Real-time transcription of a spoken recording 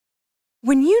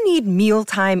When you need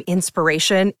mealtime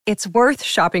inspiration, it's worth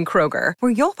shopping Kroger,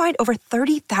 where you'll find over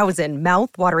 30,000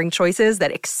 mouth-watering choices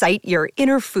that excite your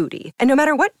inner foodie. And no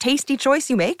matter what tasty choice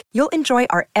you make, you'll enjoy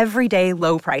our everyday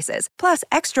low prices, plus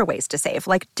extra ways to save,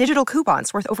 like digital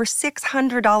coupons worth over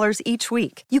 $600 each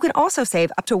week. You can also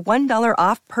save up to $1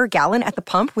 off per gallon at the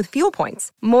pump with fuel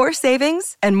points. More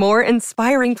savings and more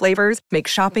inspiring flavors make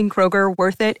shopping Kroger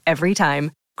worth it every time.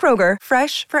 Kroger,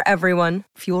 fresh for everyone.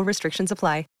 Fuel restrictions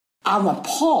apply. I'm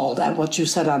appalled at what you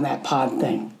said on that pod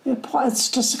thing.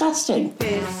 It's disgusting.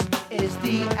 This is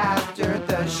the After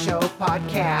the Show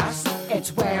podcast.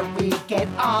 It's where we get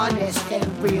honest and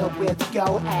real with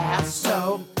yo ass.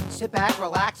 So sit back,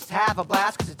 relax, have a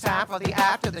blast, because it's time for the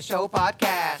After the Show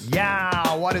podcast.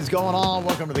 Yeah, what is going on?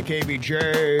 Welcome to the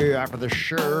KVJ After the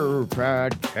Show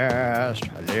podcast.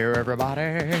 Hello,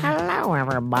 everybody. Hello,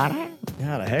 everybody.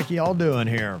 How the heck y'all doing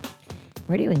here?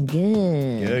 We're doing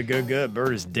good. Good.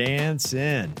 Bird is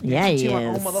dancing. Yeah, he to our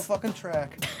own is. motherfucking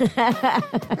track.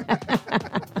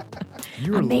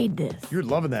 I made this. You're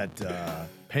loving that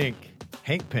Hank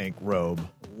Pink robe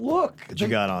Look, that you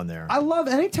got on there. I love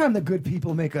anytime the good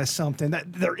people make us something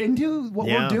that they're into what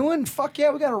Yeah. we're doing. Fuck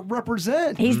yeah, we got to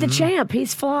represent. He's the champ.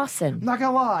 He's flossing. I'm not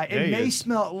gonna lie, Yeah, it he may is.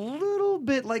 smell a little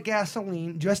bit like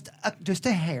gasoline, just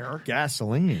a hair,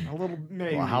 Gasoline. a little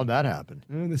maybe. Well, how'd that happen?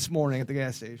 This morning at the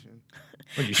gas station.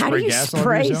 Would you How do spray you gas on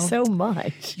spray yourself? so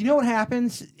much? You know what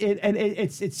happens?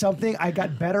 It's something I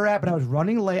got better at, but I was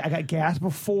running late. I got gas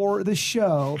before the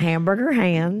show. Hamburger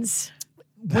hands.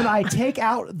 When I take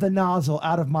out the nozzle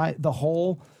out of the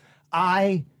hole,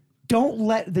 I don't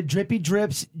let the drippy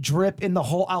drips drip in the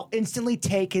hole. I'll instantly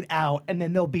take it out, and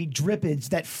then there'll be drippage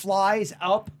that flies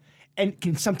up and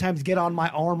can sometimes get on my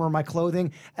arm or my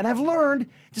clothing. And I've learned,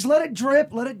 just let it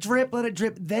drip,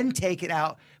 then take it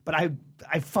out. But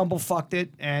I fumble fucked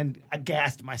it, and I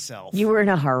gassed myself. You were in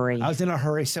a hurry. I was in a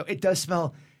hurry, so it does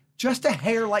smell just a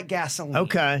hair like gasoline.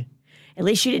 Okay. At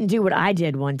least you didn't do what I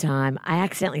did one time. I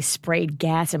accidentally sprayed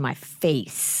gas in my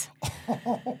face. It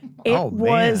Oh,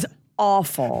 was man.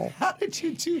 awful. How did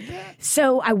you do that?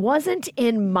 So I wasn't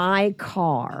in my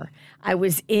car. I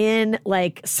was in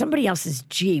like somebody else's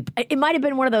Jeep. It might have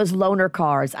been one of those loaner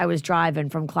cars I was driving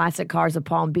from Classic Cars of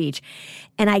Palm Beach.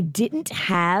 And I didn't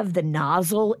have the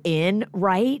nozzle in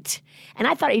right. And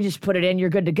I thought you just put it in,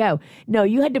 you're good to go. No,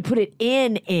 you had to put it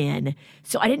in.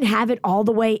 So I didn't have it all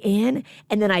the way in.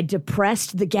 And then I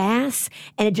depressed the gas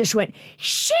and it just went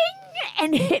shing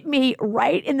and hit me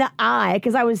right in the eye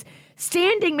because I was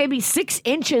standing maybe 6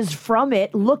 inches from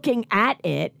it, looking at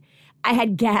it. I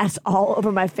had gas all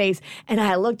over my face, and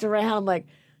I looked around like,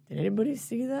 did anybody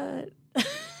see that?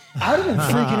 I would have been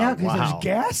freaking out because Wow. there's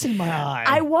gas in my eye.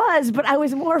 I was, but I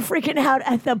was more freaking out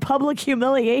at the public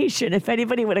humiliation if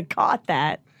anybody would have caught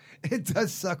that. It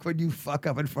does suck when you fuck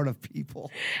up in front of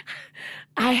people.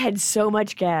 I had so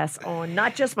much gas on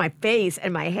not just my face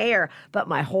and my hair, but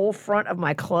my whole front of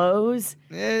my clothes.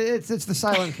 It's the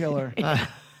silent killer.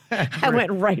 I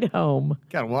went right home.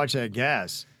 Gotta watch that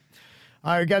gas.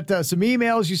 All right, we got some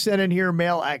emails you sent in here,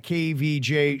 mail at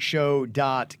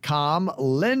kvjshow.com.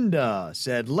 Linda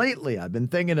said, lately I've been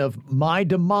thinking of my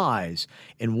demise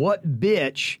and what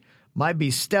bitch might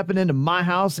be stepping into my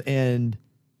house and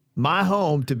my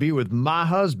home to be with my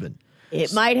husband.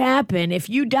 It might happen. If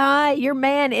you die, your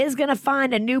man is going to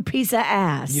find a new piece of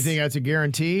ass. You think that's a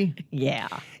guarantee? Yeah.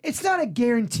 It's not a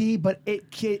guarantee, but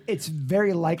it's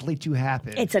very likely to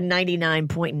happen. It's a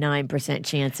 99.9%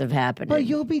 chance of happening. But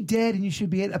you'll be dead and you should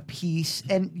be at peace,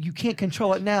 and you can't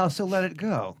control it now, so let it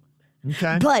go.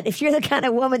 Okay. But if you're the kind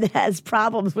of woman that has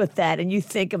problems with that and you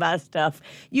think about stuff,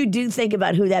 you do think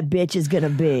about who that bitch is going to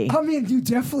be. I mean, you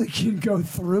definitely can go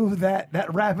through that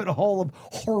rabbit hole of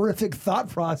horrific thought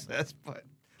process, but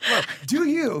look, do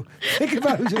you think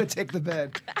about who's going to take the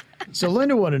bed? So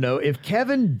Linda wanted to know, if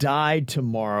Kevin died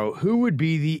tomorrow, who would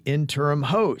be the interim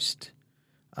host?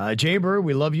 Jaybird,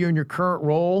 we love you in your current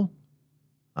role.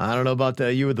 I don't know about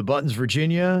you with the buttons,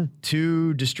 Virginia.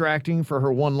 Too distracting for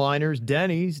her one-liners.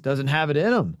 Denny's doesn't have it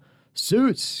in him.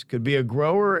 Suits could be a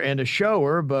grower and a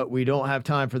shower, but we don't have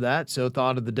time for that. So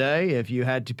thought of the day, if you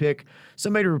had to pick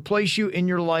somebody to replace you in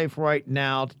your life right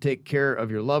now to take care of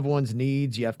your loved ones'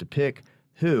 needs, you have to pick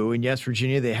who. And yes,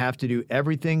 Virginia, they have to do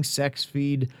everything: sex,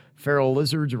 feed feral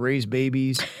lizards, raise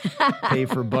babies, pay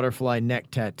for butterfly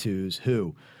neck tattoos.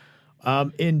 Who?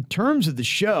 In terms of the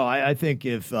show, I think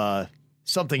if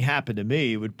something happened to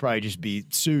me, it would probably just be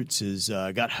Suits has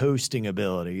got hosting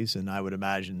abilities, and I would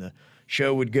imagine the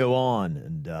show would go on,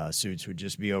 and Suits would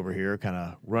just be over here kind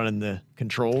of running the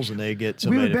controls, and they get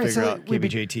somebody to figure out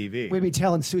KBJ TV. We'd be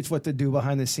telling Suits what to do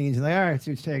behind the scenes, and like, all right,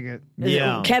 Suits, take it.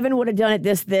 Yeah. Kevin would have done it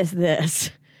this.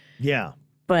 Yeah.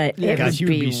 But it Gosh, you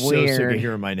would be weird. so sick of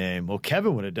hearing my name. Well,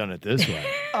 Kevin would have done it this way.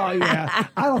 Oh yeah,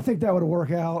 I don't think that would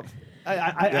work out.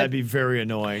 That'd be very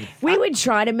annoying. We would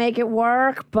try to make it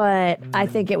work, but I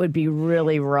think it would be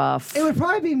really rough. It would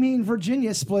probably be me and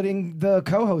Virginia splitting the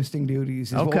co-hosting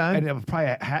duties. Okay. And it would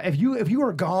probably if you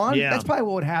were gone, that's probably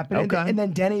what would happen. Okay. And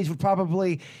then Denny's would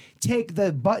probably take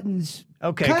the buttons.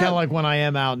 Okay, kind of like when I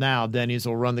am out now, Denny's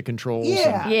will run the controls.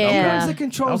 Yeah. Yeah. Runs the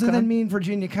controls, and then me and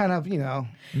Virginia kind of,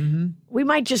 We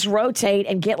might just rotate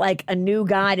and get like a new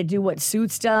guy to do what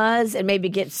Suits does and maybe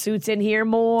get Suits in here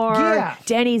more. Yeah.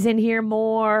 Denny's in here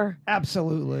more.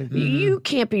 Absolutely. You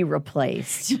can't be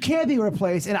replaced. You can't be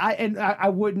replaced, and I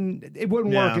wouldn't. It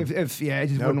wouldn't Yeah. work if it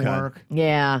just wouldn't work.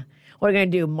 Yeah. What are we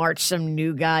going to do? March some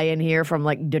new guy in here from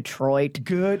like Detroit?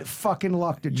 Good fucking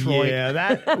luck, Detroit.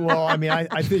 Yeah,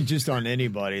 I think just on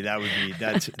anybody,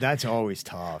 that's always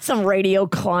tough. Some radio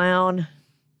clown.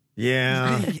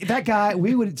 Yeah. That guy,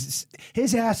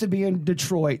 his ass would be in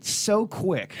Detroit so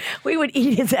quick. We would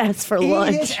eat his ass for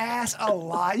lunch. Eat his ass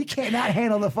alive. You cannot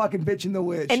handle the fucking bitch and the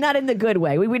witch. And not in the good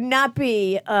way. We would not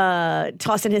be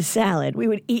tossing his salad. We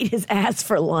would eat his ass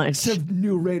for lunch. Some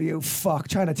new radio fuck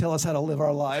trying to tell us how to live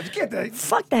our lives. Get that.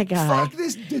 Fuck that guy. Fuck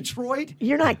this Detroit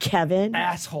You're not Kevin.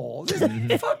 asshole.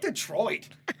 Fuck Detroit.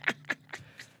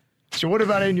 So what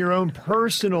about in your own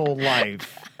personal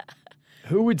life?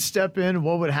 Who would step in?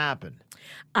 What would happen?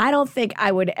 I don't think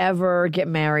I would ever get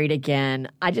married again.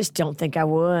 I just don't think I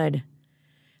would.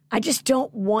 I just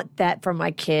don't want that for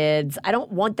my kids. I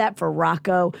don't want that for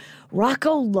Rocco.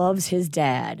 Rocco loves his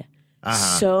dad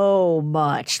so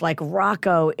much. Like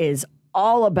Rocco is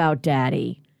all about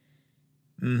daddy.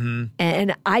 Mm-hmm.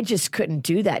 And I just couldn't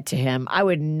do that to him. I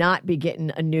would not be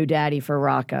getting a new daddy for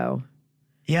Rocco.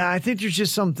 Yeah, I think there's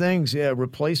just some things. Yeah,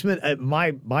 replacement.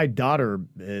 My daughter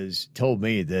has told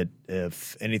me that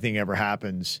if anything ever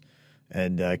happens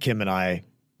and Kim and I,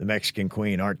 the Mexican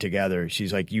queen, aren't together,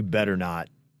 she's like, you better not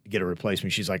get a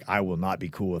replacement. She's like, I will not be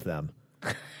cool with them.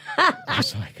 I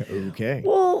was like, okay.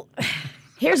 Well,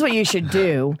 here's what you should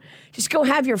do. Just go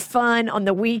have your fun on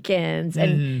the weekends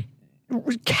and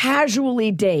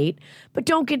casually date, but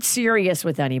don't get serious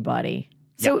with anybody.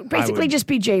 So Yeah, basically just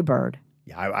be Jay Bird.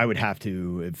 Yeah, I would have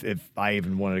to, if I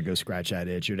even wanted to go scratch that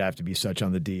itch, it would have to be such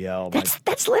on the DL.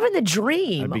 That's living the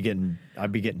dream.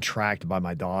 I'd be getting tracked by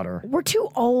my daughter. We're too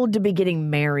old to be getting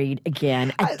married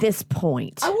again at this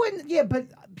point. I wouldn't. Yeah, but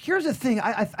here's the thing.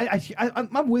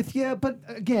 I'm with you, but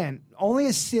again, only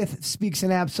a Sith speaks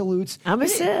in absolutes. I'm a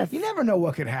Sith. You never know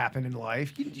what could happen in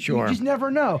life. You just never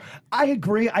know. I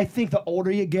agree. I think the older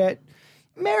you get,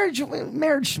 marriage,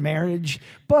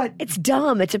 but It's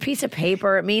dumb. It's a piece of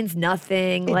paper. It means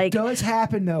nothing. it does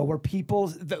happen though, where people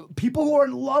who are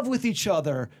in love with each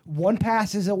other, one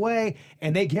passes away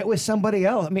and they get with somebody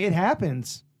else. I mean, it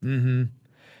happens. Mm-hmm.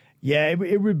 Yeah,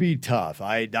 it would be tough.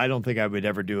 I don't think I would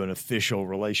ever do an official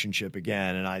relationship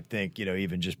again. And I think,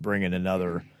 even just bringing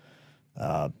another,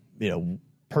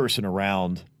 person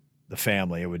around the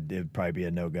family, it would probably be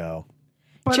a no-go.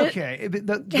 But Just okay,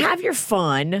 have your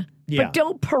fun, Yeah. but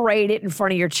don't parade it in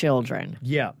front of your children.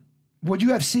 Yeah. would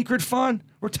you have secret fun?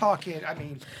 We're talking. I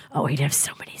mean, Oh, he'd have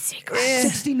so many secrets.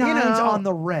 69's on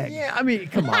the reg. Yeah, I mean,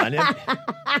 come on.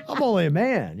 I'm only a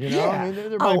man, Yeah. I mean,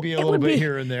 there might be a it little would bit be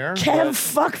here and there. Kev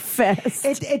fuck fest.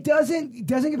 It doesn't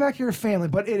get back to your family,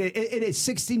 but it is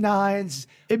 69's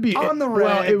It'd be on the reg.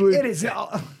 well, it would- it is.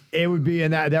 It would be,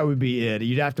 and that would be it.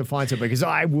 You'd have to find somebody because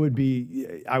I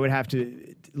would have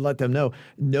to let them know.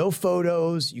 No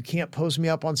photos. You can't post me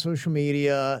up on social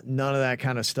media. None of that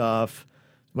kind of stuff.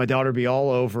 My daughter would be all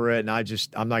over it, and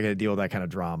I'm not going to deal with that kind of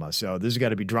drama. So this has got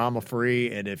to be drama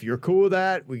free. And if you're cool with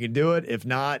that, we can do it. If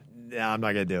not, I'm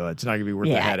not going to do it. It's not going to be worth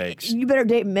the headaches. You better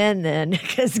date men then,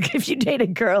 because if you date a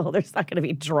girl, there's not going to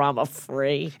be drama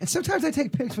free. And sometimes I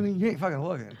take pics when you ain't fucking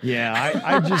looking. Yeah,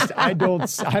 I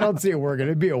don't see it working.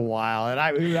 It'd be a while, and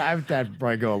I would have to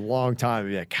probably go a long time. And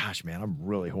be like, gosh, man, I'm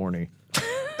really horny.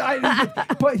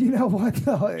 But you know what,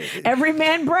 though? Every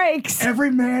man breaks. Every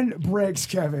man breaks,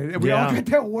 Kevin. And we all Yeah. get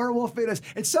that werewolf in us.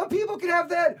 And some people can have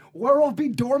that werewolf be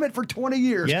dormant for 20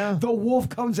 years. Yeah. The wolf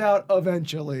comes out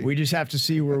eventually. We just have to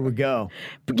see where we go.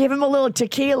 Give him a little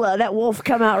tequila. That wolf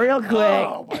come out real quick.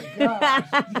 Oh, my gosh.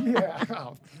 Yeah.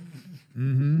 Oh.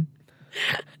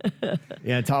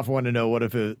 Yeah, tough one to know. What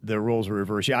if the roles were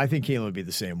reversed? Yeah, I think Keelan would be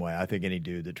the same way. I think any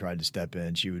dude that tried to step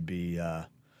in, she could be a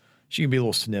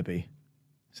little snippy.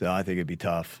 So I think it'd be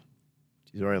tough.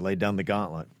 She's already laid down the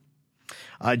gauntlet.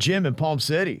 Jim in Palm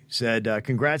City said,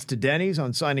 congrats to Denny's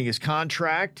on signing his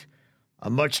contract.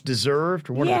 Much deserved.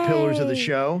 One of the pillars of the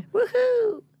show.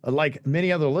 Woohoo. Like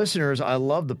many other listeners, I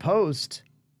love the post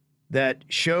that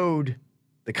showed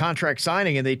the contract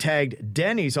signing, and they tagged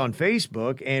Denny's on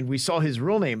Facebook, and we saw his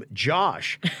real name,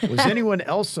 Josh. Was anyone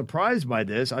else surprised by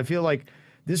this? I feel like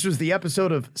this was the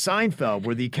episode of Seinfeld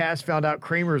where the cast found out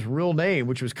Kramer's real name,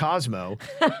 which was Cosmo.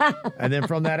 And then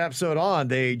from that episode on,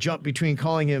 they jumped between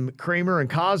calling him Kramer and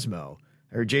Cosmo.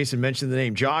 I heard Jason mention the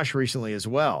name Josh recently as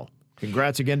well.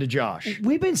 Congrats again to Josh.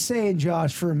 We've been saying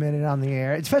Josh for a minute on the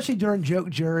air, especially during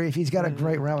Joke Jury. If he's got a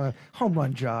great round, home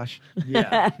run, Josh.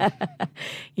 Yeah.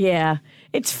 Yeah.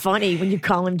 It's funny when you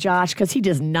call him Josh because he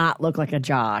does not look like a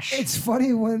Josh. It's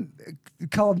funny when you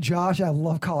call him Josh. I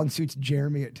love calling suits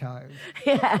Jeremy at times.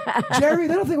 Yeah. Jeremy, I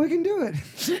don't think we can do it.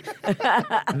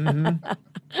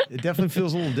 It definitely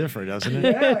feels a little different, doesn't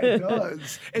it? Yeah, it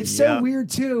does. It's so weird,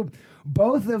 too.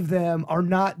 Both of them are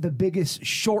not the biggest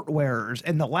short wearers.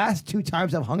 And the last 2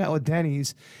 times I've hung out with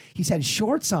Denny's, he's had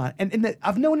shorts on. And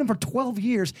I've known him for 12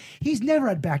 years. He's never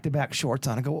had back-to-back shorts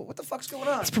on. I go, what the fuck's going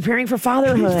on? He's preparing for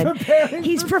fatherhood.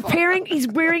 He's preparing. He's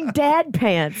wearing dad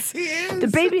pants. He is. The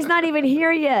baby's not even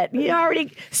here yet. He's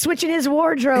already switching his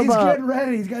wardrobe He's up. getting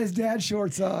ready. He's got his dad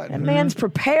shorts on. That man's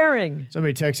preparing.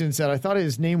 Somebody texted and said, I thought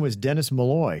his name was Dennis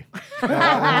Malloy.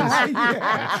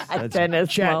 That's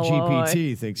Dennis Chat Malloy.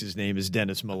 GPT thinks his name is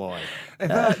Dennis Malloy. They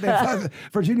thought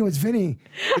Virginia was Vinny,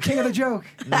 the king of the joke.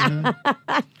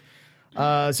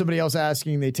 Somebody else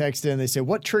asking, they texted in, they said,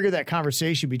 what triggered that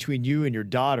conversation between you and your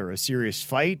daughter? A serious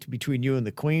fight between you and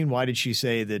the queen? Why did she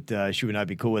say that she would not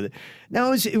be cool with it?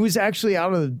 No, it was actually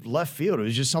out of left field. It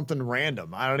was just something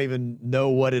random. I don't even know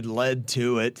what had led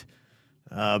to it.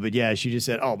 But yeah, she just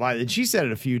said, and she said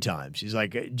it a few times. She's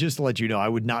like, just to let you know, I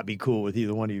would not be cool with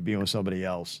either one of you being with somebody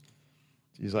else.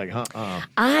 She's like,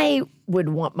 I would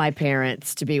want my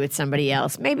parents to be with somebody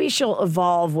else. Maybe she'll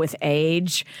evolve with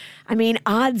age. I mean,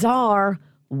 odds are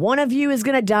one of you is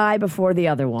going to die before the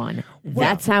other one.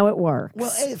 That's how it works.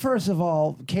 Well, first of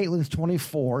all, Caitlin's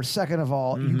 24. Second of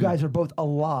all, you guys are both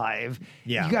alive.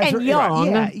 Yeah. You guys And are young.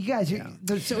 Yeah, you guys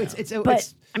are. So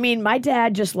But I mean, my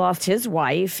dad just lost his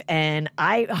wife, and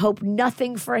I hope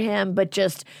nothing for him but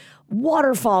just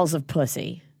waterfalls of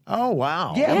pussy. oh,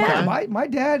 wow. yeah. My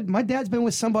dad's been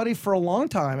with somebody for a long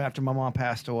time after my mom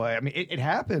passed away. I mean, it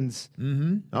happens.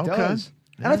 It does.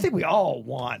 And I think we all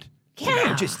want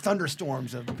just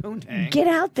thunderstorms of poontang. Get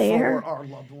out there. For our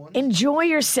loved ones. Enjoy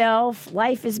yourself.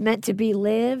 Life is meant to be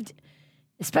lived,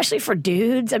 especially for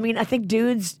dudes. I mean, I think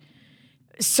dudes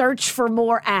search for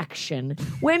more action.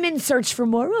 Women search for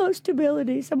more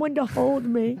stability, someone to hold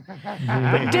me.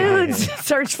 But dudes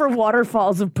search for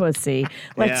waterfalls of pussy.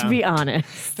 Let's be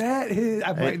honest. That is,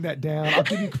 I'm writing that down. I'll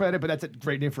give you credit, but that's a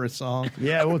great name for a song.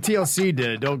 Yeah, well, TLC did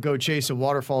it. Don't go chasing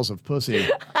waterfalls of pussy.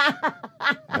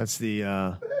 That's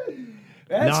the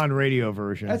non-radio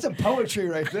version. That's a poetry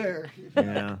right there.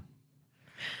 Yeah.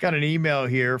 Got an email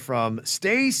here from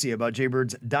Stacy about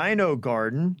Jaybird's Dino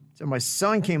Garden. So my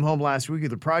son came home last week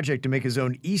with a project to make his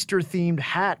own Easter-themed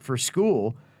hat for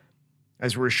school.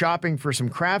 As we're shopping for some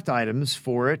craft items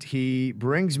for it, he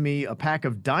brings me a pack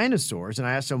of dinosaurs, and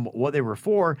I asked him what they were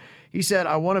for. He said,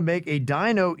 I want to make a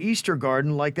dino Easter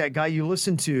garden like that guy you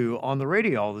listen to on the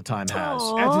radio all the time has.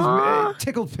 That's his,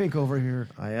 tickled pink over here.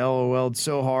 I LOL'd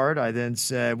so hard. I then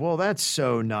said, well, that's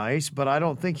so nice, but I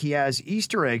don't think he has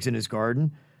Easter eggs in his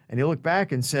garden. And he looked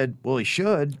back and said, well, he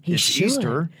should. It's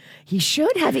Easter. He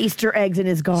should have Easter eggs in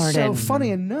his garden. So funny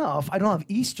enough, I don't have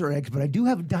Easter eggs, but I do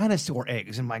have dinosaur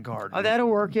eggs in my garden. Oh, that'll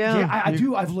work, yeah. Yeah, I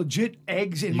do. I have legit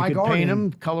eggs in my you could garden. paint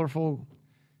them colorful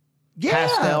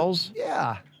pastels.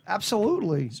 Yeah,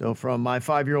 absolutely. So from my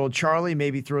 5-year-old Charlie,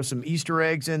 maybe throw some Easter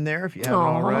eggs in there if you haven't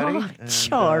already. And,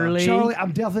 Charlie. Charlie,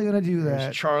 I'm definitely going to do that.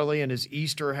 there's Charlie and his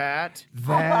Easter hat.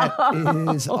 That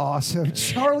is awesome.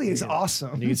 Charlie is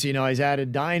awesome. You can see now he's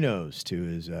added dinos to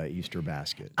his Easter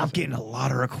basket. I'm getting a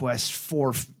lot of requests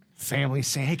for families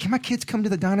saying, hey, can my kids come to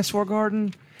the dinosaur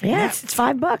garden? Yeah, it's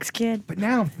 $5, kid. But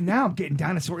now I'm getting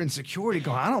dinosaur insecurity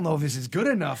going, I don't know if this is good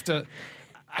enough to...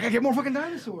 I gotta get more fucking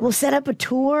dinosaurs. We'll set up a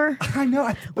tour. I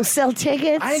know. We'll sell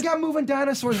tickets. I ain't got moving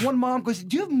dinosaurs. One mom goes,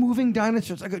 do you have moving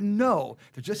dinosaurs? I go, no.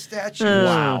 They're just statues.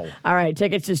 Wow. All right,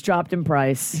 tickets just dropped in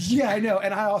price. Yeah, I know.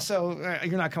 And I also,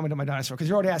 you're not coming to my dinosaur because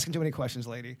you're already asking too many questions,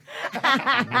 lady.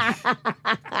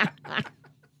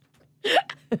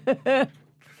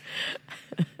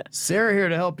 Sarah here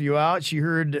to help you out. She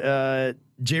heard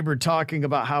Jaybird talking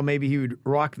about how maybe he would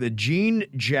rock the jean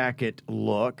jacket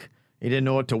look. He didn't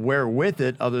know what to wear with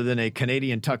it other than a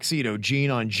Canadian tuxedo, jean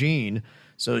on jean.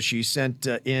 So she sent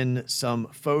in some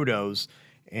photos,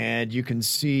 and you can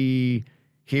see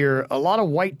here a lot of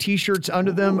white T-shirts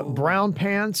under them, brown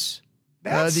pants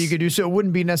that you could do. So it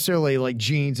wouldn't be necessarily like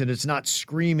jeans, and it's not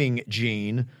screaming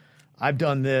jean. I've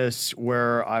done this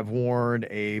where I've worn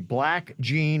a black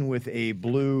jean with a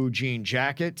blue jean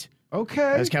jacket. Okay.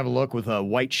 That's kind of a look with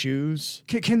white shoes.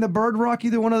 Can the bird rock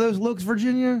either one of those looks,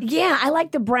 Virginia? Yeah, I like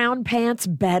the brown pants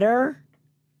better,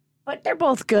 but they're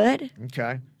both good.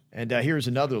 Okay. And here's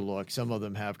another look. Some of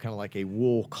them have kind of like a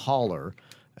wool collar.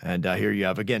 And here you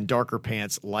have, again, darker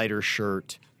pants, lighter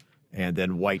shirt, and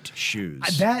then white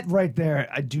shoes. That right there,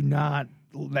 I do not.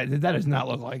 That does not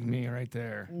look like me right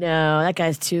there. No, that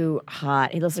guy's too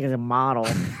hot. He looks like he's a model.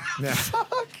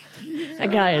 That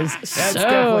guy is That's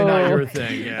definitely not your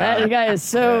thing. Yeah. That guy is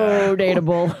so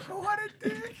dateable. What a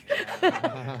dick.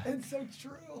 It's so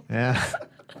true. Yeah.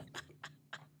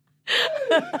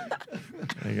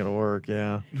 Ain't gonna work,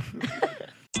 yeah.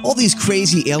 All these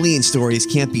crazy alien stories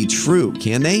can't be true,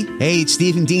 can they? Hey, it's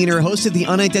Stephen Diener, host of the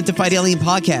Unidentified Alien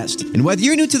Podcast. And whether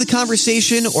you're new to the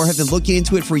conversation or have been looking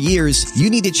into it for years, you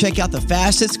need to check out the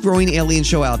fastest growing alien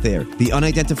show out there, the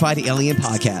Unidentified Alien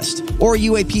Podcast, or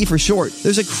UAP for short.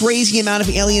 There's a crazy amount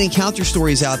of alien encounter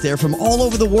stories out there from all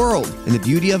over the world. And the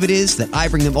beauty of it is that I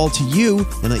bring them all to you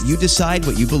and let you decide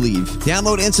what you believe.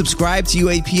 Download and subscribe to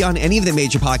UAP on any of the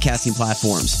major podcasting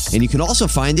platforms. And you can also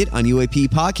find it on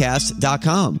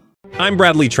UAPpodcast.com. I'm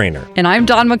Bradley Trainer. And I'm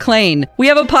Don McClain. We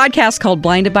have a podcast called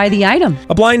Blinded by the Item.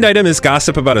 A blind item is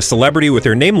gossip about a celebrity with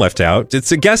their name left out.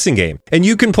 It's a guessing game, and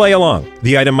you can play along.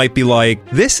 The item might be like,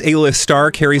 this A-list star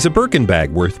carries a Birkin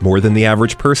bag worth more than the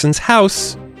average person's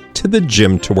house to the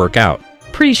gym to work out.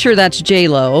 Pretty sure that's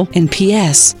J-Lo. And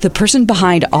P.S. the person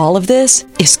behind all of this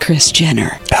is Kris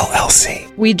Jenner,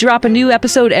 LLC. We drop a new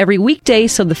episode every weekday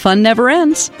so the fun never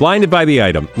ends. Blinded by the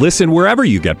Item. Listen wherever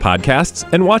you get podcasts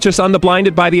and watch us on the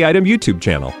Blinded by the Item YouTube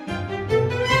channel.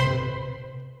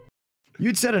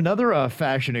 You'd said another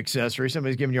fashion accessory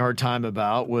somebody's giving you a hard time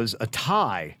about was a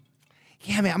tie.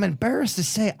 Yeah, man, I'm embarrassed to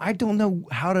say I don't know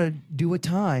how to do a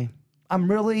tie.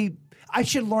 I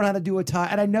should learn how to do a tie,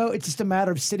 and I know it's just a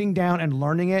matter of sitting down and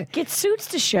learning it. Get Suits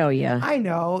to show you. I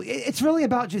know. It's really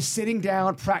about just sitting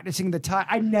down, practicing the tie.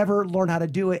 I never learned how to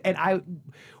do it, and I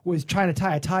was trying to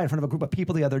tie a tie in front of a group of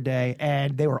people the other day,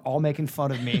 and they were all making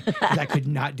fun of me because I could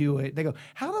not do it. They go,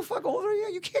 how the fuck old are you?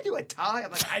 You can't do a tie.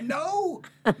 I'm like, I know.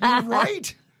 You're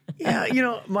right.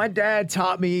 Yeah, my dad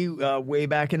taught me way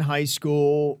back in high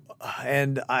school,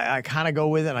 and I kind of go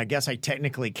with it, and I guess I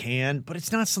technically can, but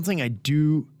it's not something I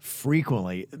do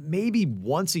frequently. Maybe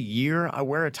once a year I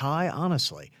wear a tie,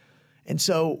 honestly. And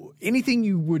so anything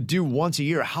you would do once a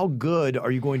year, how good are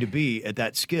you going to be at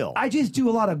that skill? I just do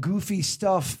a lot of goofy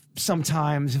stuff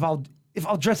sometimes. If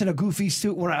I'll dress in a goofy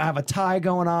suit when I have a tie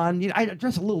going on, I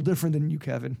dress a little different than you,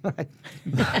 Kevin. I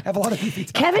have a lot of goofy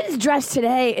ties. Kevin's dressed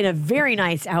today in a very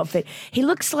nice outfit. He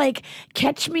looks like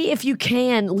Catch Me If You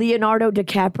Can, Leonardo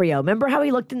DiCaprio. Remember how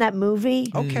he looked in that movie?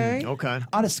 Okay. Okay.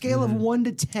 On a scale of 1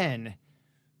 to 10,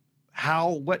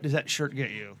 what does that shirt get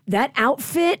you? That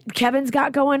outfit Kevin's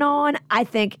got going on, I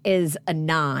think, is a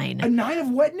 9. A 9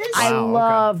 of wetness? I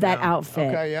love that Yeah.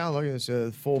 outfit. Okay, yeah, look at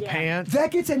this full pants.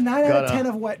 That gets a 9 out of Got 10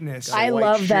 of wetness. I white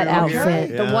love that shoe. outfit.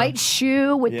 Okay. The Yeah. white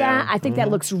shoe with that, I think that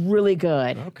looks really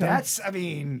good. Okay. That's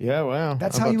wow.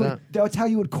 That's How how about that's how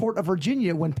you would court a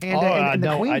Virginia when Panda and the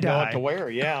I Queen know died. what to wear,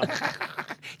 yeah.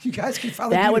 You guys can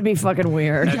finally That do would be fucking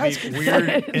weird. That'd be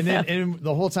weird. And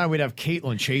the whole time we'd have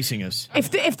Caitlin chasing us.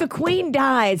 If the Queen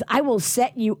dies, I will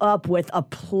set you up with a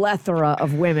plethora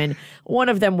of women. One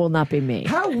of them will not be me.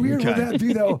 How weird would that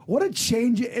be, though? What a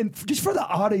change, and just for the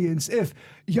audience, if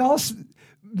y'all's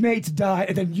mates died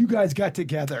and then you guys got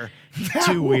together.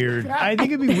 Too weird. I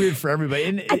think it'd be weird for everybody.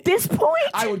 And At this point,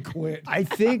 I would quit. I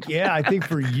think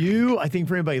for you, I think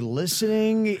for anybody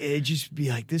listening, it'd just be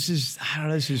like, this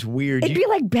is weird. it'd be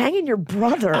like banging your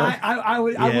brother. I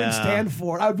wouldn't stand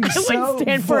for it. I would be I so wouldn't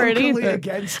stand for it vocally either.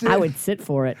 against it. I would sit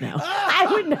for it now. I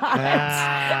would not.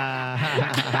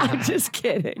 Ah. I'm just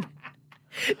kidding.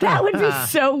 That would be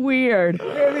so weird.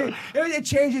 It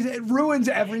changes. It ruins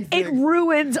everything. It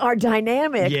ruins our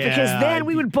dynamic Yeah, because then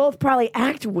we would both probably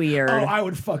act weird. Oh, I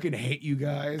would fucking hate you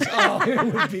guys. Oh,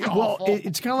 it would be Well, awful.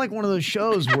 it's kind of like one of those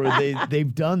shows where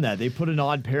they've done that. They put an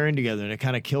odd pairing together and it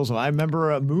kind of kills them. I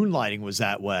remember Moonlighting was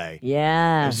that way.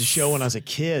 Yes. It was a show when I was a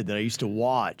kid that I used to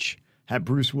watch, had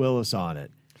Bruce Willis on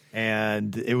it.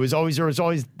 And there was always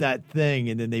that thing,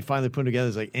 and then they finally put it together.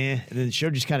 It's like, and then the show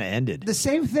just kind of ended. The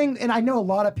same thing, and I know a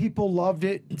lot of people loved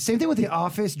it. Same thing with The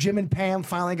Office. Jim and Pam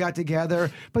finally got together,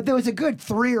 but there was a good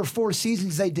 3 or 4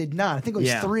 seasons they did not. I think it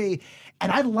was 3.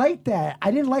 And I liked that.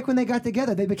 I didn't like when they got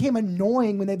together. They became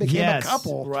annoying when they became a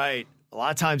couple. Right. A lot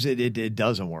of times it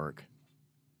doesn't work.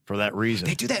 for that reason.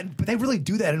 They do that, but they really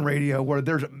do that in radio where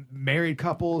there's married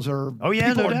couples or Oh yeah,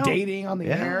 people no are doubt. dating on the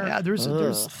air. Yeah, there's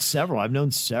several. I've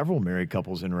known several married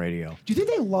couples in radio. Do you think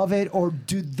they love it, or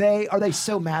are they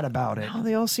so mad about it? Oh,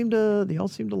 they all seem to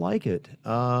like it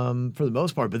for the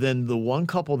most part. But then the one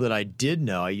couple that I did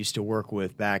know, I used to work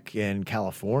with back in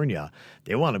California,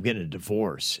 they wound up getting a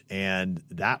divorce, and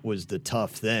that was the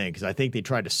tough thing because I think they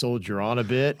tried to soldier on a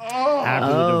bit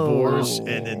after the divorce,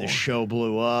 and then the show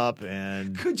blew up.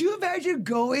 And could you imagine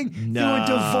going through a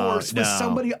divorce with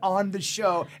somebody on the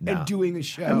show and doing the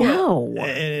show? No.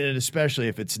 And especially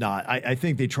if it's not. I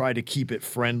think they tried to keep it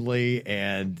friendly,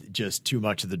 and just too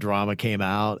much of the drama came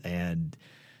out, and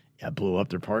blew up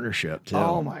their partnership too.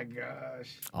 Oh my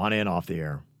gosh! On and off the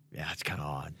air. Yeah, it's kind of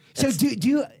odd. So do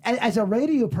you, as a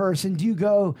radio person, do you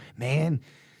go, man?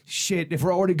 Shit, if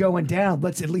we're already going down,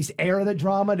 let's at least air the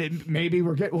drama. That maybe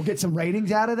we'll get some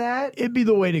ratings out of that. It'd be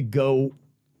the way to go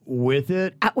with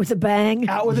it. Out with a bang.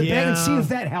 Out with a bang, and see if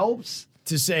that helps.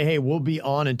 To say, hey, we'll be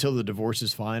on until the divorce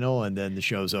is final, and then the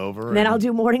show's over. And then I'll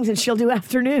do mornings and she'll do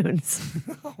afternoons.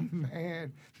 Oh,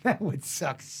 man. That would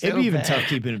suck so It'd be even bad. tough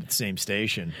keeping it at the same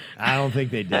station. I don't think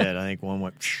they did. I think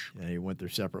one they went their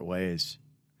separate ways.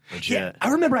 Legit. Yeah,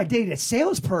 I remember I dated a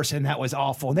salesperson that was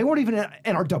awful. And they weren't even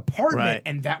in our department, Right.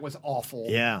 and that was awful.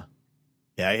 Yeah.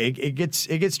 Yeah, it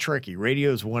gets tricky.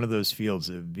 Radio is one of those fields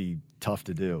that would be tough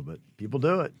to do, but people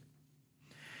do it.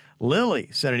 Lily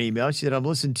sent an email. She said, I'm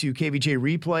listening to KVJ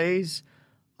replays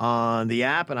on the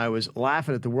app, and I was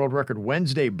laughing at the world record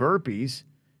Wednesday burpees,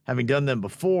 having done them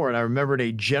before, and I remembered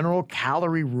a general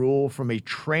calorie rule from a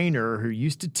trainer who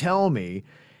used to tell me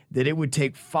that it would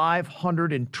take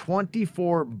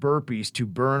 524 burpees to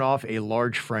burn off a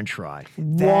large French fry.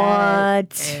 That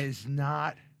What? is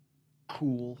not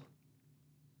cool.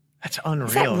 That's unreal.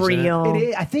 Is that isn't it? real? It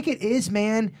is. I think it is,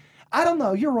 man. I don't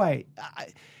know. You're right.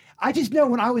 I just know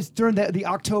when I was during the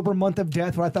October month of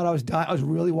death, when I thought I was dying, I was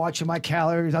really watching my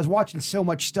calories. I was watching so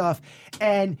much stuff.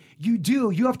 And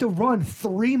you have to run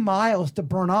 3 miles to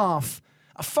burn off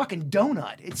a fucking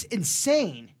donut. It's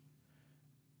insane.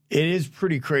 It is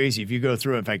pretty crazy if you go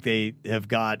through. In fact, they have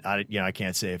got, I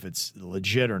can't say if it's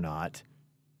legit or not,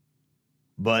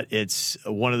 but it's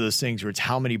one of those things where it's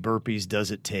how many burpees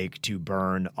does it take to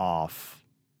burn off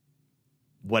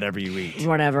whatever you eat.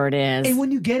 Whatever it is. And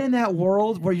when you get in that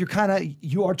world where you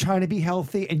are trying to be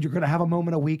healthy and you're going to have a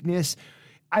moment of weakness,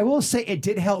 I will say it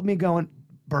did help me going,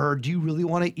 Bird, do you really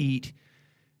want to eat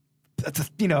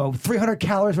 300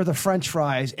 calories worth of French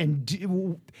fries? And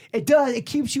it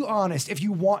keeps you honest if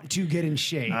you want to get in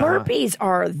shape. Burpees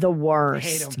are the worst. I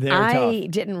hate 'em. They're I tough.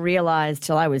 didn't realize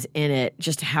till I was in it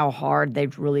just how hard they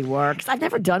really work. 'Cause I've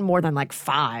never done more than like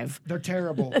 5. They're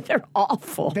terrible. They're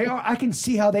awful. They are. I can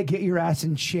see how they get your ass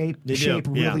in shape They do,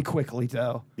 yeah. really quickly,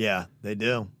 though. Yeah, they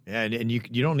do. Yeah, and you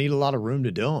don't need a lot of room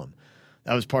to do them.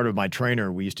 That was part of my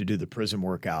trainer. We used to do the prison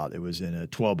workout. It was in a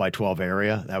 12 by 12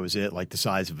 area. That was it, like the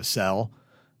size of a cell.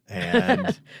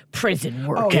 And Prison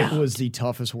workout. it was the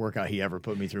toughest workout he ever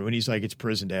put me through. And he's like, it's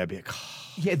prison day. I'd be like,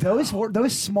 Yeah, those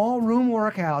small room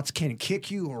workouts can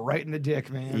kick you right in the dick,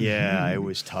 man. yeah, it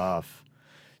was tough.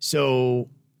 So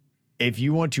if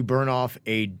you want to burn off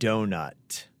a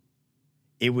donut,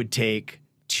 it would take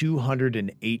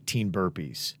 218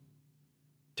 burpees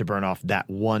to burn off that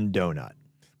one donut.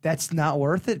 That's not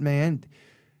worth it, man.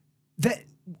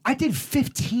 I did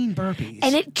 15 burpees.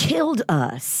 And it killed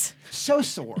us. So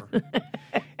sore.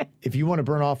 If you want to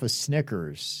burn off a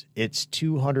Snickers, it's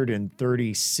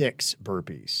 236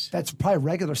 burpees. That's probably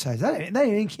regular size. That ain't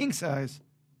even king size.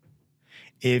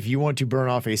 If you want to burn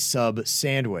off a sub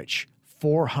sandwich,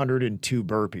 402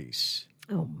 burpees.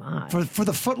 Oh my. For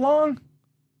the foot long,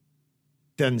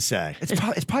 Doesn't say.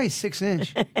 it's probably 6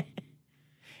 inch.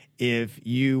 If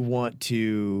you want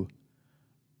to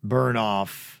burn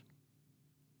off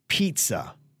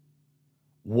pizza,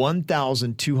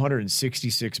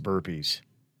 1,266 burpees.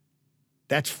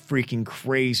 That's freaking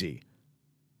crazy.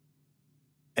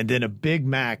 And then a Big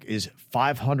Mac is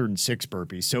 506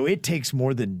 burpees. So it takes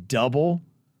more than double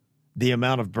the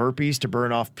amount of burpees to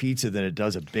burn off pizza than it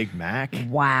does a Big Mac.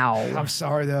 Wow. I'm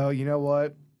sorry though. You know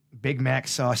what? Big Mac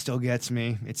sauce still gets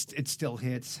me. It still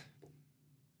hits.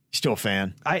 Still a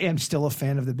fan? I am still a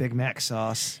fan of the Big Mac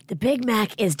sauce. The Big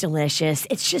Mac is delicious.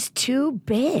 It's just too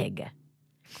big.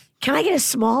 Can I get a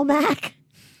small Mac?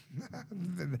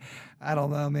 I don't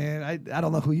know, man. I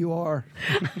don't know who you are.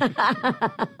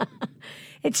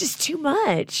 It's just too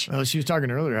much. Well, she was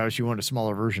talking earlier how she wanted a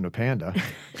smaller version of Panda.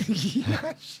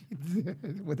 Yeah, she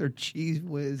did, with her cheese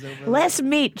whiz over there. Less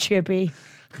meat, Chippy.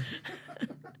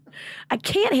 I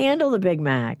can't handle the Big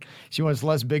Mac. She wants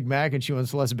less Big Mac and she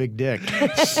wants less big dick.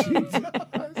 She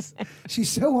does. She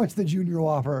so wants the Junior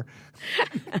Whopper.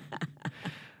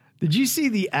 Did you see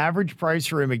the average price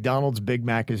for a McDonald's Big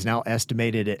Mac is now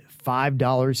estimated at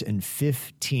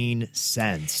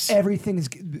 $5.15? Everything's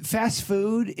fast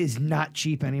food is not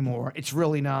cheap anymore. It's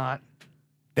really not.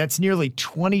 That's nearly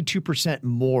 22%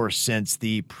 more since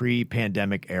the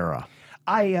pre-pandemic era.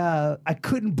 I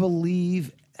couldn't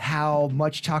believe how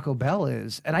much Taco Bell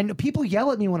is. And I know people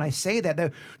yell at me when I say that.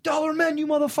 The dollar menu,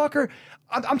 motherfucker.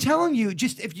 I'm telling you,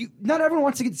 not everyone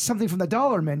wants to get something from the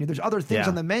dollar menu. There's other things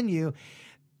on the menu.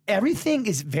 Everything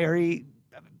is very,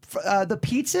 the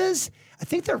pizzas, I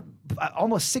think they're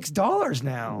almost $6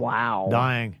 now. Wow.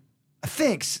 Dying.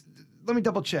 Thanks. Let me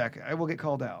double check. I will get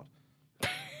called out.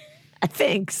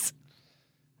 Thanks.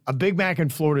 A Big Mac in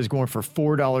Florida is going for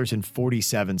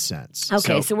 $4.47.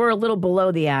 Okay, so we're a little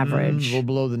below the average. A little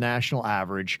below the national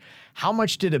average. How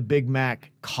much did a Big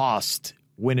Mac cost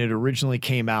when it originally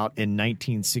came out in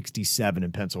 1967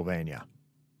 in Pennsylvania?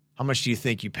 How much do you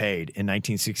think you paid in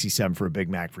 1967 for a Big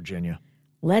Mac, Virginia?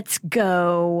 Let's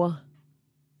go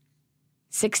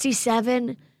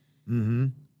 67. Mm-hmm.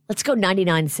 Let's go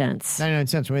 99 cents. 99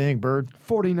 cents. What do you think, Bird?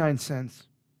 49 cents.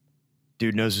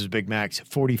 Dude knows his Big Mac's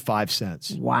 45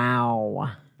 cents. Wow.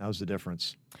 That was the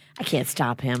difference. I can't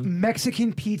stop him.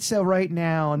 Mexican pizza right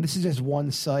now, and this is just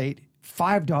one site,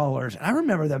 $5. And I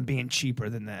remember them being cheaper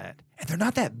than that. And they're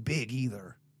not that big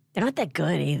either. They're not that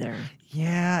good either.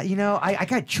 Yeah, I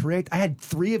got tricked. I had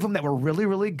 3 of them that were really,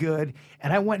 really good,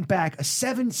 and I went back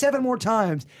seven more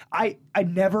times. I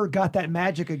never got that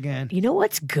magic again. You know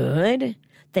what's good?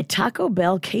 The Taco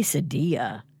Bell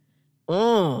quesadilla.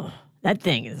 Oh, that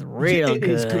thing is real It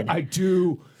is good. I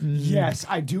do. Yes,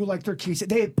 I do like their quesadilla.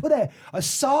 They put a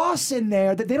sauce in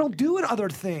there that they don't do in other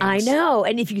things. I know.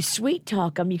 And if you sweet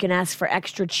talk them, you can ask for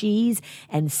extra cheese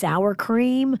and sour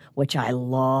cream, which I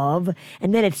love.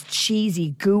 And then it's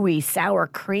cheesy, gooey, sour,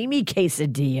 creamy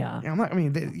quesadilla.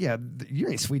 You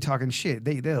ain't sweet talking shit.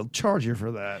 They'll charge you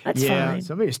for that. That's fine.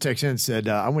 Somebody just texted in and said,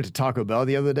 I went to Taco Bell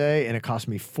the other day, and it cost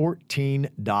me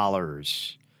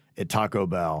 $14 at Taco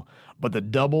Bell. But the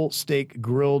double steak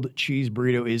grilled cheese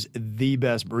burrito is the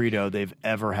best burrito they've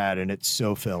ever had, and it's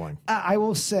so filling. I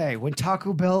will say, when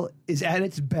Taco Bell is at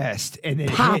its best and when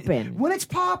it's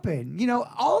popping,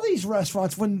 all these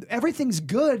restaurants, when everything's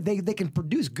good, they can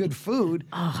produce good food.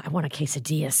 Oh, I want a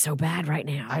quesadilla so bad right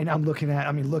now. I'm looking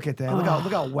at. Look at that. Look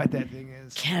how wet that thing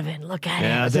is. Kevin, look at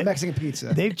Yeah, it. It's a Mexican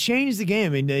pizza. They've changed the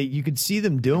game. I mean, you could see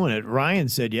them doing it. Ryan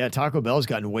said, Taco Bell's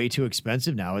gotten way too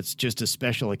expensive now. It's just a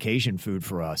special occasion food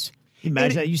for us.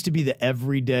 Imagine that used to be the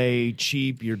everyday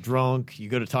cheap. You're drunk. You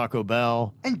go to Taco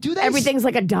Bell. And do they? Everything's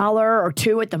like $1 or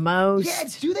 $2 at the most. Yeah.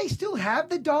 Do they still have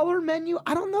the dollar menu?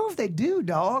 I don't know if they do,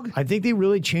 dog. I think they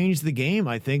really changed the game.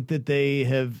 I think that they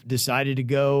have decided to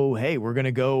go, hey, we're going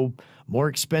to go more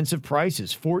expensive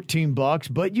prices,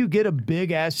 $14, but you get a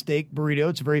big ass steak burrito.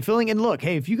 It's very filling. And look,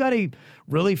 hey, if you got a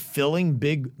really filling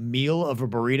big meal of a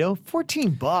burrito,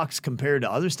 $14 compared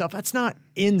to other stuff, that's not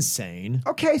insane.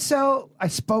 Okay, so I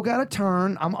spoke out of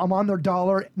turn. I'm on their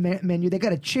dollar menu. They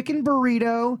got a chicken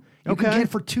burrito you can get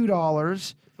for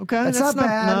 $2. Okay, that's not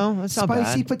bad. No, that's not bad.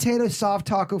 Spicy potato soft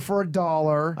taco for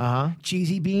 $1.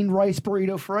 Cheesy bean rice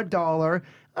burrito for $1.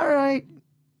 All right.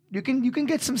 You can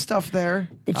get some stuff there.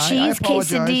 The cheese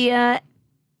quesadilla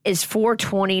is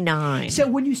 $4.29. So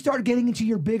when you start getting into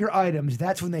your bigger items,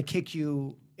 that's when they kick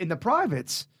you in the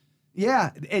privates.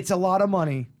 Yeah, it's a lot of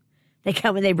money. They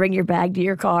come and they bring your bag to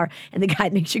your car, and the guy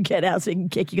makes you get out so he can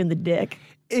kick you in the dick.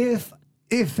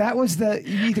 If that was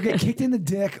you either get kicked in the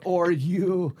dick or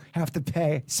you have to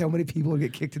pay. So many people would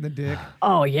get kicked in the dick.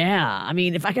 Oh, yeah. I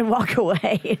mean, if I can walk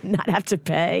away and not have to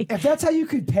pay. If that's how you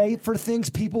could pay for things,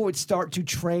 people would start to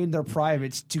train their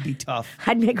privates to be tough.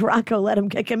 I'd make Rocco let him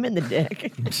kick him in the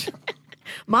dick.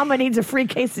 Mama needs a free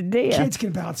quesadilla. Kids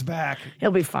can bounce back.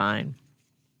 He'll be fine.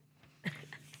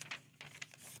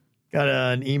 Got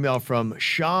an email from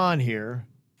Sean here.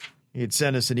 He had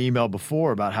sent us an email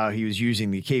before about how he was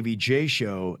using the KVJ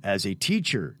show as a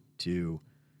teacher to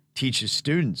teach his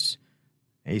students.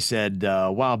 He said,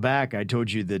 a while back, I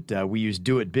told you that we use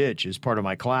Do It Bitch as part of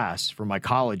my class for my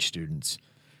college students.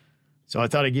 So I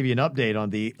thought I'd give you an update on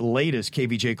the latest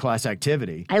KVJ class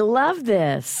activity. I love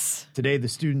this. Today, the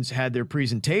students had their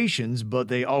presentations, but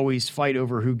they always fight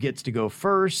over who gets to go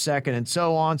first, second, and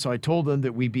so on. So I told them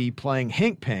that we'd be playing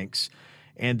Hink Pinks,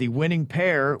 and the winning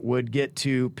pair would get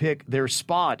to pick their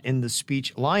spot in the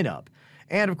speech lineup.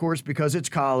 And, of course, because it's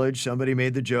college, somebody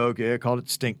made the joke, called it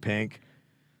Stink Pink.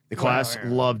 The class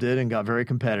loved it and got very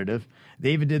competitive.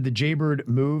 They even did the Jaybird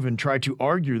move and tried to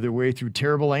argue their way through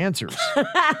terrible answers.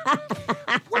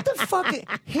 What the fucking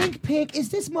Hink Pink is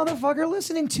this motherfucker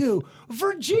listening to?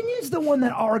 Virginia's the one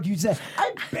that argues that.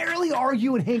 I barely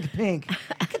argue with Hink Pink.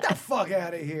 Get the fuck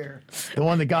out of here. The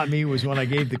one that got me was when I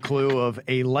gave the clue of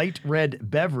a light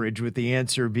red beverage with the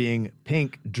answer being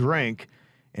pink drink,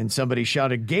 and somebody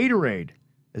shouted Gatorade.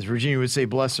 As Virginia would say,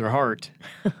 bless her heart.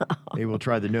 Maybe we'll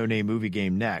try the No Name movie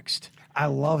game next. I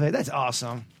love it. That's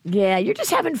awesome. Yeah, you're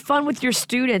just having fun with your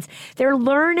students. They're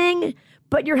learning,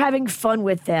 but you're having fun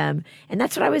with them. And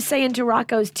that's what I was saying to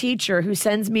Rocco's teacher, who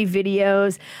sends me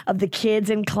videos of the kids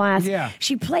in class. Yeah.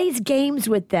 She plays games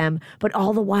with them, but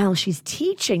all the while she's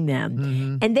teaching them.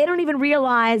 Mm-hmm. And they don't even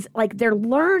realize, like, they're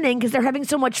learning because they're having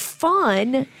so much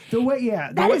fun.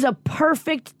 That is a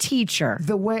perfect teacher.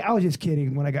 The way, I was just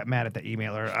kidding when I got mad at the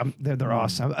emailer. They're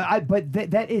awesome. But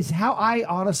that is how I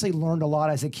honestly learned a lot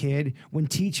as a kid, when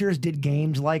teachers did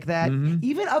games like that,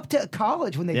 even up to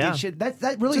college when they did shit. That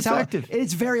really It's is effective.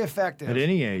 It's very effective. At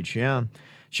any age, yeah.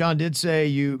 Sean did say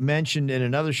you mentioned in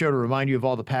another show to remind you of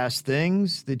all the past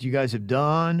things that you guys have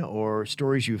done or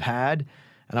stories you've had.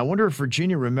 And I wonder if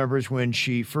Virginia remembers when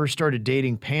she first started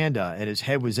dating Panda and his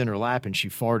head was in her lap and she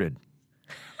farted.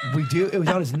 We do. It was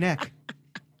on his neck.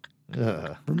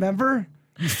 Remember?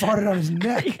 You farted on his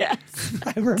neck. Yes.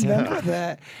 I remember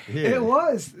that. Yeah. It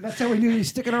was. That's how we knew he was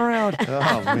sticking around.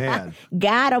 Oh, man.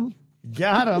 Got him.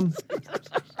 Got him.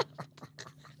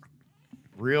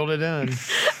 Reeled it in.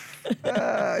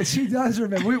 She does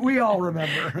remember. We all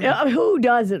remember. Yeah, who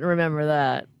doesn't remember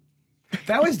that?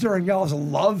 That was during y'all's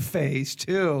love phase,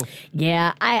 too.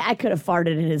 Yeah, I could have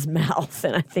farted in his mouth,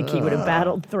 and I think he would have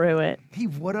battled through it. He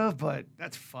would have, but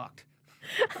that's fucked.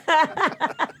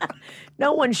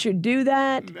 No one should do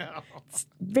that. No. It's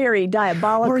very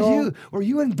diabolical. Were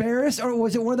you embarrassed, or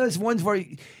was it one of those ones where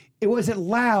it wasn't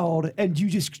loud and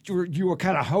you were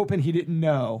kind of hoping he didn't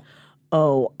know?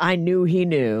 Oh, I knew he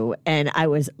knew, and I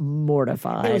was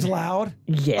mortified. It was loud?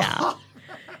 Yeah.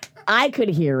 I could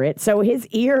hear it, so his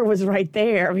ear was right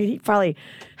there. I mean, he probably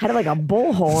had like a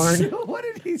bullhorn. So what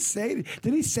did he say?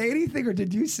 Did he say anything, or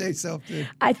did you say something?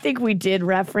 I think we did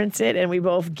reference it, and we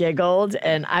both giggled,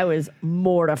 and I was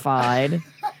mortified.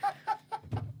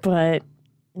 But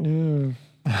it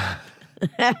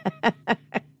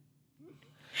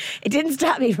didn't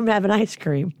stop me from having ice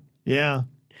cream. Yeah.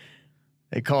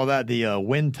 They call that the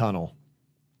wind tunnel,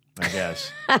 I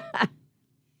guess. All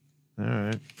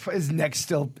right. His neck's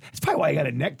still. It's probably why he got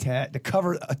a neck tat to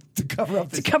cover up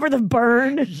To cover the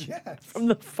burn Yes. from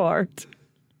the fart.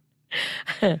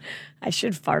 I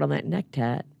should fart on that neck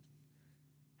tat.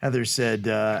 Heather said,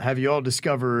 have you all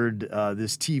discovered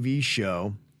this TV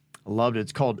show? I loved it.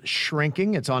 It's called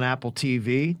Shrinking. It's on Apple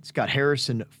TV. It's got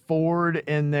Harrison Ford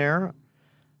in there.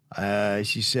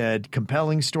 She said,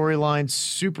 compelling storyline,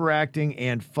 super acting,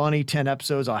 and funny. 10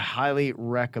 episodes. I highly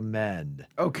recommend.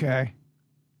 Okay.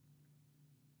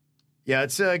 Yeah,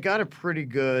 it's got a pretty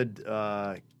good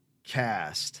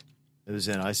cast. It was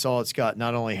in. I saw it's got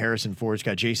not only Harrison Ford, it's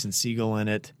got Jason Segel in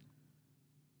it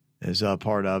as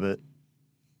part of it.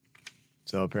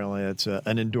 So apparently that's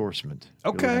an endorsement.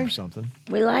 Okay. Or something.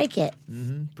 We like it.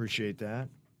 Appreciate that.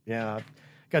 Yeah, I've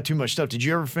got too much stuff. Did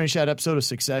you ever finish that episode of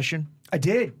Succession? I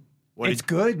did. It's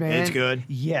good, man. It's good.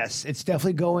 Yes, it's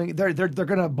definitely going. They're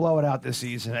gonna blow it out this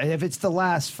season. If it's the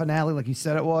last finale, like you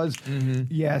said it was,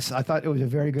 yes, I thought it was a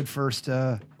very good first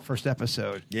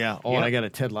episode. Yeah. Oh, and I got a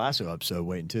Ted Lasso episode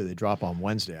waiting too. They drop on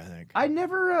Wednesday, I think. I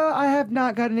have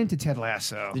not gotten into Ted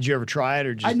Lasso. Did you ever try it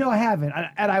or just? I know I haven't,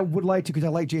 and I would like to because I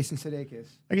like Jason Sudeikis.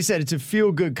 Like I said, it's a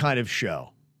feel-good kind of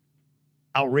show.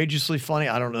 Outrageously funny.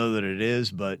 I don't know that it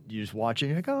is, but you just watch it,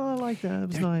 you're like, oh, I like that. It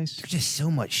was nice. There's just so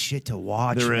much shit to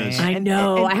watch. There man. is. I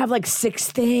know. I have like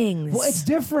 6 things. Well, it's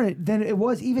different than it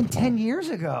was even 10 years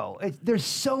ago. There's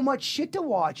so much shit to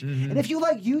watch. And if you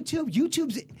like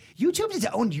YouTube's its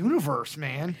own universe,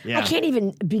 man. Yeah. I can't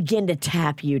even begin to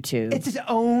tap YouTube. It's its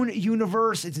own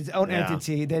universe. It's its own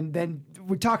entity. Then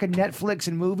we're talking Netflix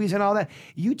and movies and all that.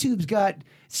 YouTube's got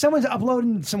someone's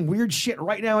uploading some weird shit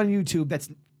right now on YouTube that's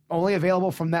only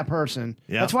available from that person.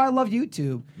 Yeah. That's why I love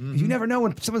YouTube. 'Cause you never know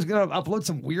when someone's going to upload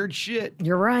some weird shit.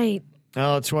 You're right.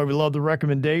 That's why we love the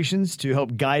recommendations to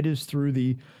help guide us through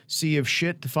the sea of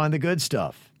shit to find the good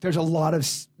stuff. There's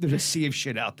a sea of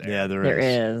shit out there. Yeah, There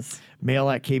is. Mail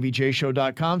at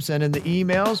kvjshow.com. Send in the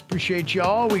emails. Appreciate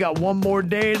y'all. We got one more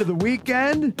day to the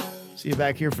weekend. See you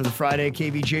back here for the Friday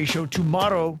KVJ show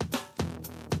tomorrow.